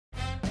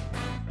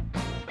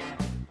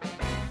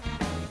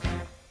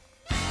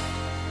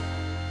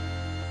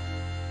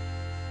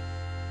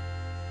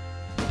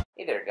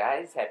Hey there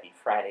guys, happy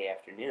Friday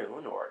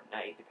afternoon, or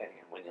night, depending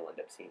on when you'll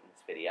end up seeing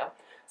this video.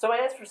 So I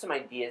asked for some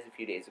ideas a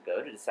few days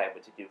ago to decide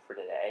what to do for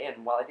today,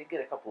 and while I did get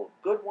a couple of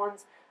good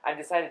ones, I've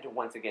decided to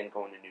once again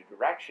go in a new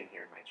direction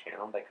here in my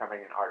channel by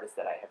covering an artist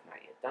that I have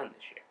not yet done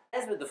this year.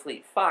 As with the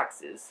Fleet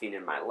Foxes, seen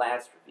in my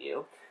last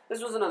review,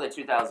 this was another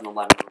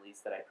 2011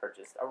 release that I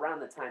purchased around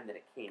the time that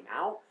it came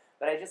out,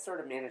 but I just sort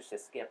of managed to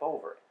skip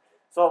over it.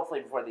 So hopefully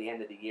before the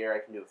end of the year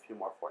I can do a few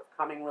more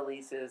forthcoming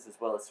releases, as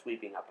well as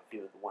sweeping up a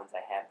few of the ones I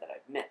have that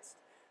I've missed.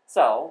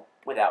 So,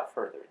 without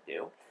further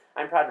ado,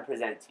 I'm proud to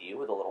present to you,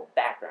 with a little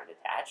background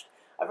attached,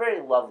 a very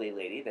lovely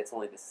lady that's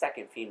only the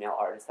second female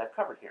artist I've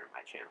covered here on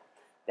my channel.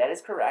 That is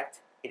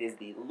correct, it is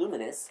the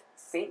luminous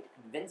St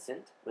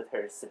Vincent with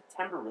her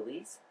September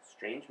release,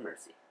 Strange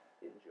Mercy.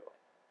 Enjoy.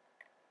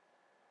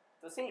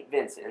 So St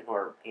Vincent,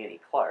 or Annie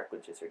Clark,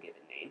 which is her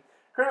given name,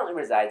 currently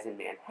resides in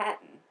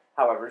Manhattan.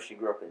 However, she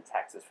grew up in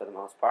Texas for the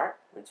most part,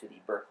 went to the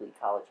Berklee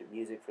College of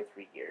Music for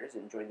 3 years,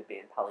 and joined the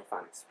band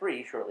Polyphonic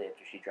Spree shortly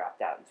after she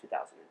dropped out in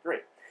 2003.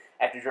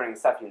 After joining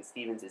Sufjan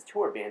Stevens'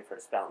 tour band for a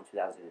spell in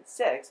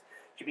 2006,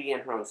 she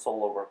began her own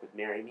solo work with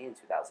Marry Me in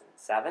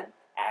 2007,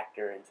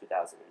 Actor in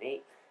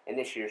 2008, and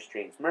this year's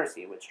Strange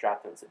Mercy, which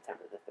dropped on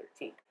September the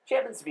 13th. She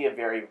happens to be a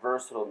very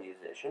versatile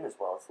musician, as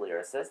well as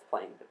lyricist,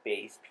 playing the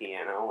bass,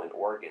 piano, and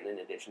organ, in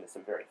addition to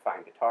some very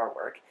fine guitar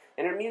work,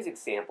 and her music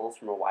samples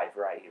from a wide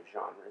variety of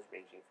genres,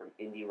 ranging from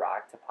indie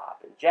rock to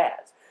pop and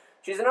jazz.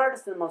 She's an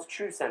artist in the most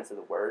true sense of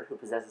the word, who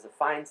possesses a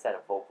fine set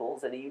of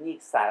vocals and a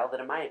unique style that,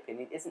 in my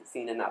opinion, isn't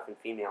seen enough in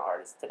female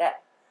artists today.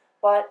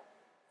 But,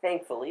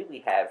 thankfully,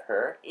 we have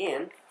her,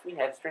 and we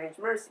have Strange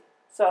Mercy.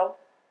 So,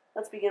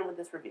 let's begin with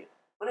this review.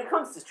 When it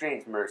comes to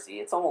Strange Mercy,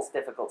 it's almost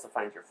difficult to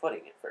find your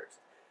footing at first.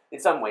 In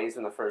some ways,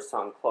 when the first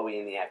song, Chloe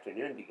in the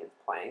Afternoon, begins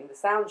playing, the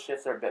sound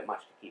shifts are a bit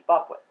much to keep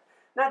up with.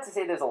 Not to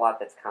say there's a lot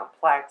that's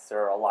complex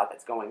or a lot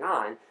that's going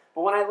on,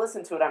 but when I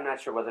listen to it, I'm not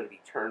sure whether to be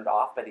turned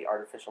off by the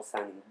artificial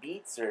sounding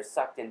beats or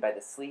sucked in by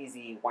the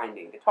sleazy,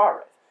 winding guitar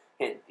riff.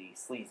 Hint, the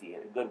sleazy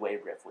in a good way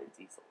riff wins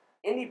easily.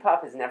 Indie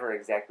pop has never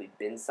exactly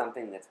been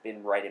something that's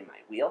been right in my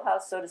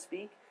wheelhouse, so to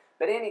speak,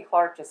 but Annie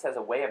Clark just has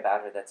a way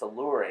about her that's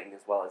alluring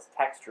as well as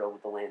textural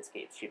with the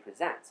landscapes she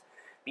presents.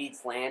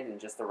 Beats land in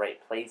just the right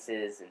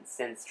places, and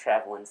synths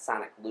travel in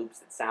sonic loops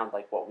that sound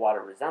like what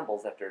water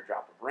resembles after a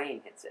drop of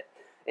rain hits it.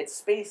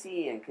 It's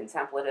spacey and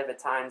contemplative at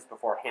times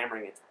before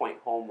hammering its point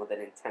home with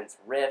an intense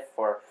riff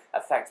or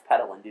effects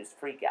pedal-induced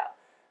freakout.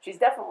 She's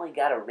definitely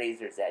got a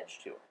razor's edge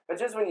to her. But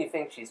just when you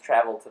think she's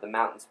traveled to the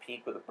mountain's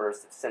peak with a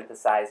burst of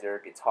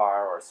synthesizer,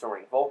 guitar, or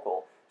soaring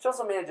vocal, she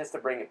also manages to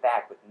bring it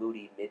back with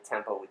moody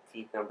mid-tempo with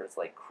teeth numbers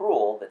like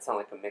Cruel that sound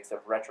like a mix of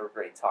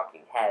retrograde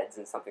Talking Heads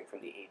and something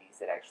from the 80s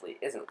that actually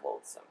isn't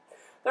loathsome.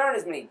 There aren't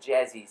as many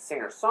jazzy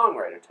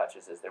singer-songwriter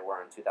touches as there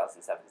were in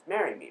 2007's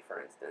Marry Me,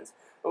 for instance,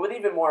 but with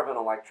even more of an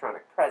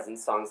electronic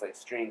presence, songs like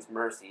Strange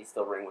Mercy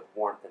still ring with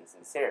warmth and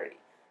sincerity,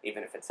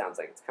 even if it sounds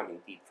like it's coming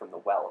deep from the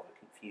well of a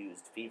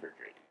confused fever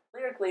dream.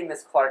 Lyrically,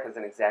 Miss Clark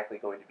isn't exactly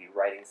going to be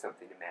writing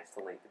something to match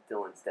the length of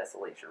Dylan's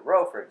Desolation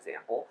Row, for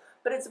example,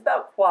 but it's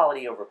about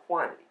quality over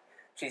quantity.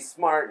 She's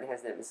smart and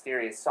has that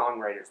mysterious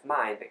songwriter's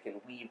mind that can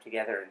weave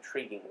together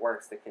intriguing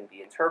works that can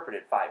be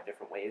interpreted 5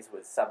 different ways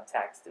with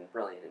subtext and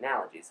brilliant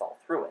analogies all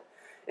through it.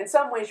 In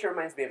some ways, she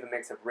reminds me of a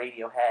mix of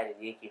Radiohead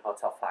and Yankee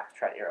Hotel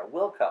Foxtrot era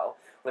Wilco,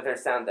 with her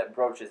sound that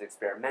broaches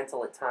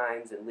experimental at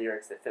times and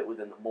lyrics that fit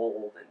within the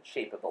mold and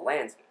shape of the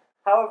landscape.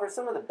 However,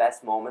 some of the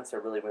best moments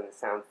are really when the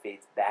sound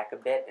fades back a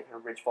bit and her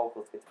rich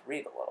vocals get to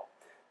breathe a little.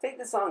 Take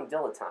the song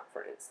Dilettante,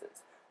 for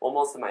instance. While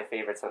most of my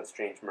favorites on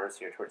Strange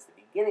Mercy are towards the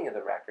beginning of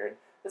the record,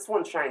 this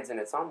one shines in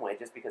its own way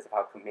just because of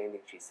how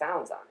commanding she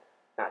sounds on it.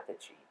 Not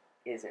that she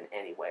is in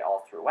any way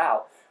all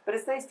throughout, but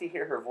it's nice to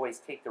hear her voice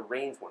take the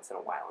reins once in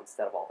a while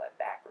instead of all that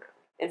background.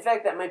 In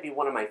fact, that might be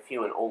one of my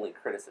few and only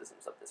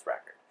criticisms of this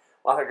record.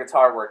 While her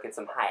guitar work gets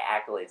some high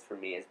accolades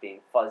from me as being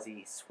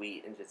fuzzy,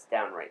 sweet, and just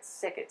downright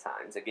sick at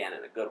times, again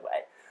in a good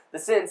way, the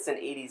synths and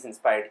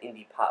 80s-inspired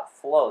indie pop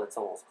flow that's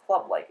almost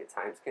club-like at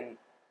times can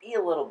be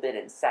a little bit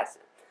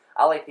incessant.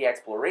 I like the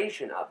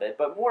exploration of it,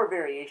 but more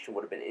variation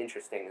would have been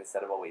interesting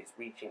instead of always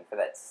reaching for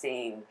that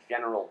same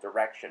general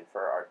direction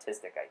for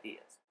artistic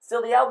ideas.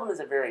 Still, the album is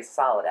a very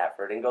solid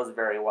effort and goes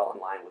very well in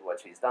line with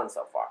what she's done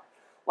so far.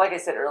 Like I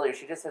said earlier,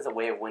 she just has a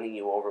way of winning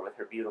you over with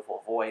her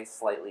beautiful voice,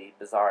 slightly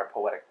bizarre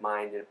poetic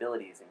mind, and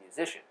ability as a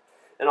musician.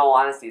 In all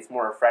honesty, it's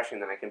more refreshing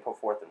than I can put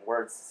forth in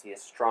words to see a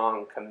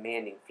strong,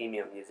 commanding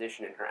female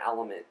musician in her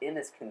element in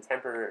this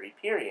contemporary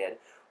period,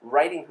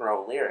 writing her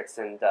own lyrics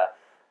and,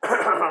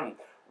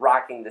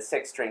 rocking the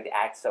 6-stringed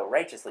act so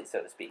righteously,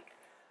 so to speak.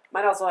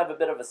 Might also have a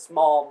bit of a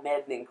small,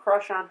 maddening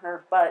crush on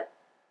her, but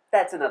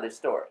that's another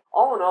story.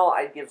 All in all,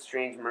 I'd give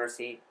Strange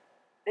Mercy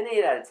an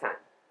 8 out of 10.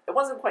 It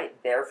wasn't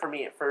quite there for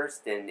me at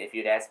first, and if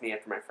you'd asked me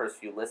after my first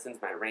few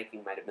listens, my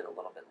ranking might have been a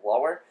little bit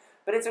lower,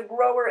 but it's a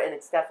grower, and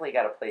it's definitely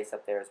got a place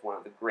up there as one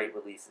of the great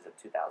releases of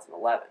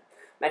 2011.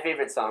 My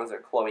favorite songs are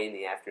Chloe in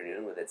the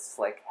Afternoon with its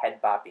slick,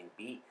 head-bopping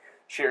beat,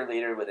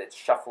 Cheerleader with its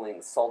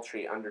shuffling,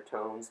 sultry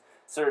undertones,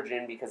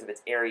 Surgeon because of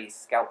its airy,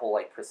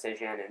 scalpel-like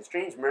precision, and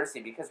Strange Mercy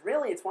because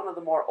really it's one of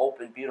the more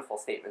open, beautiful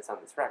statements on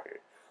this record.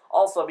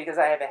 Also, because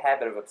I have a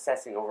habit of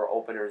obsessing over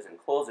openers and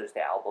closers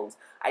to albums,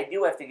 I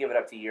do have to give it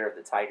up to Year of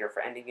the Tiger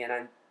for ending it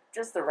on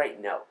just the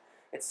right note.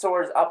 It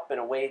soars up and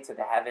away to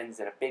the heavens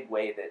in a big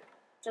way that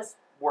just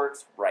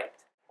works right.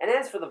 And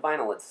as for the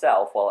vinyl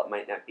itself, while it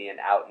might not be an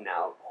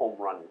out-and-out home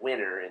run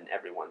winner in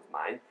everyone's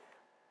mind,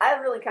 I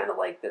really kind of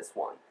like this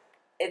one.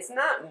 It's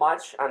not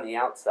much on the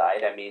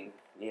outside. I mean,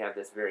 you have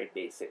this very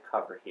basic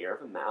cover here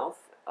of a mouth.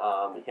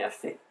 You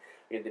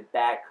have the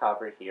back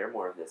cover here,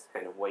 more of this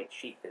kind of white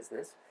sheet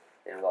business,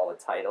 and with all the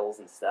titles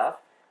and stuff.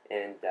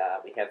 And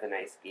we have the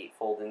nice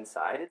gatefold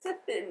inside. It's a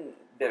thin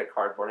bit of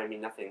cardboard. I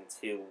mean, nothing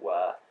too,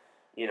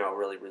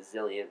 really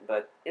resilient,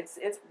 but it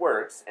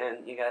works.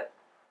 And you got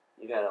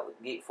a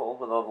gatefold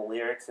with all the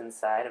lyrics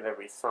inside of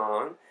every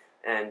song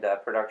and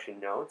production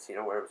notes.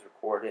 Where it was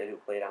recorded, who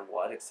played on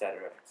what,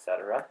 etc.,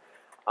 etc.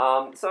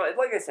 So,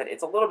 like I said,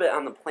 it's a little bit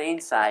on the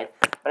plain side,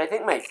 but I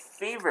think my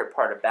favorite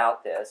part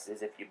about this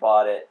is if you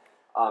bought it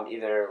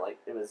either,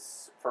 it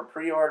was for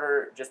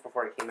pre-order just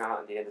before it came out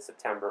at the end of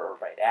September or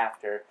right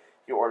after.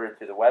 If you ordered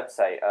through the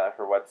website,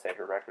 her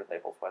record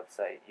label's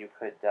website, you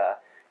could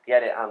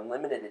get it on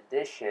limited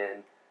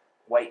edition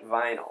white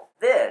vinyl.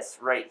 This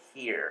right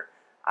here,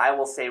 I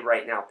will say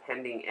right now,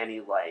 pending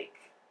any,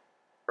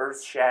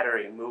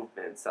 earth-shattering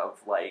movements of,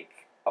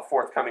 a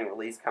forthcoming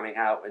release coming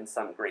out in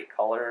some great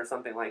color or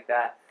something like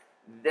that,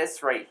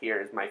 this right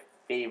here is my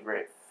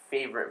favorite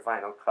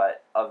vinyl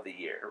cut of the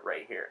year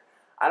right here.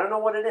 I don't know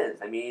what it is.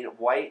 I mean,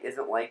 white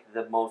isn't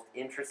the most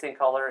interesting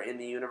color in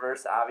the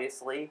universe,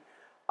 obviously,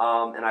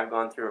 and I've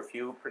gone through a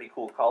few pretty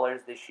cool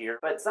colors this year,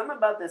 but something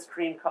about this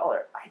cream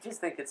color, I just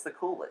think it's the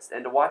coolest,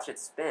 and to watch it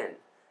spin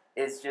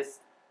is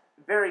just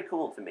very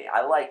cool to me.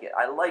 I like it.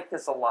 I like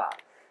this a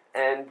lot.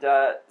 And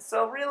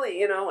so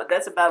really,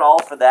 that's about all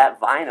for that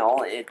vinyl.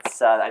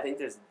 It's I think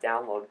there's a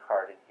download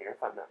card in here,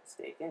 if I'm not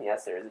mistaken.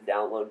 Yes, there is a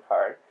download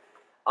card.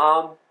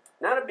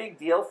 Not a big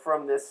deal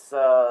from this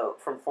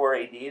from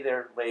 4AD,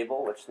 their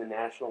label, which the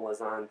National is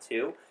on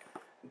too.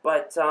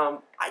 But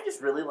I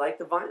just really like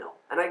the vinyl,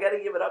 and I got to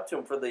give it up to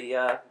them for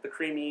the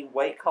creamy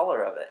white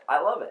color of it.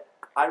 I love it.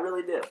 I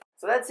really do.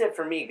 So that's it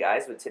for me,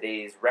 guys, with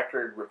today's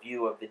record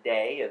review of the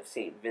day of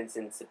St.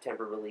 Vincent's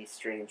September release,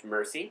 Strange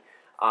Mercy.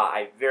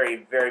 I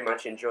very, very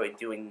much enjoyed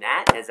doing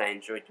that, as I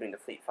enjoyed doing the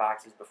Fleet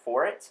Foxes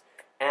before it.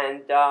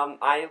 And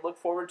I look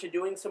forward to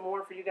doing some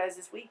more for you guys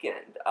this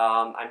weekend.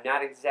 I'm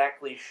not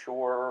exactly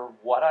sure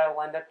what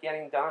I'll end up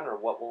getting done or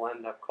what will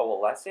end up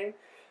coalescing,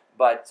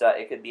 but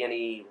it could be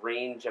any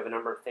range of a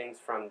number of things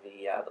from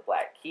the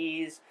Black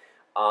Keys.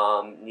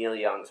 Neil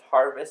Young's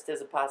Harvest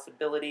is a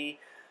possibility.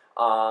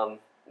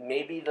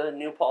 Maybe the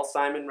new Paul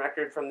Simon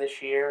record from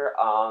this year.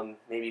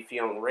 Maybe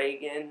Fionn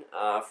Reagan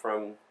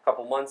from a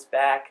couple months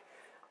back.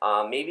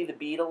 Maybe the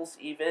Beatles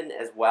even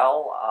as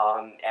well.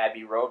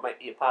 Abbey Road might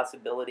be a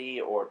possibility,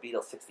 or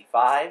Beatles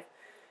 65.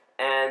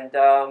 And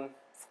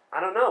I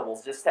don't know,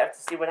 we'll just have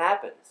to see what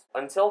happens.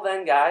 Until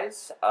then,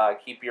 guys,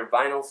 keep your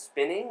vinyl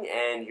spinning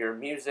and your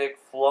music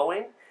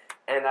flowing,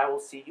 and I will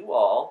see you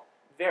all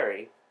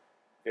very,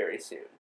 very soon.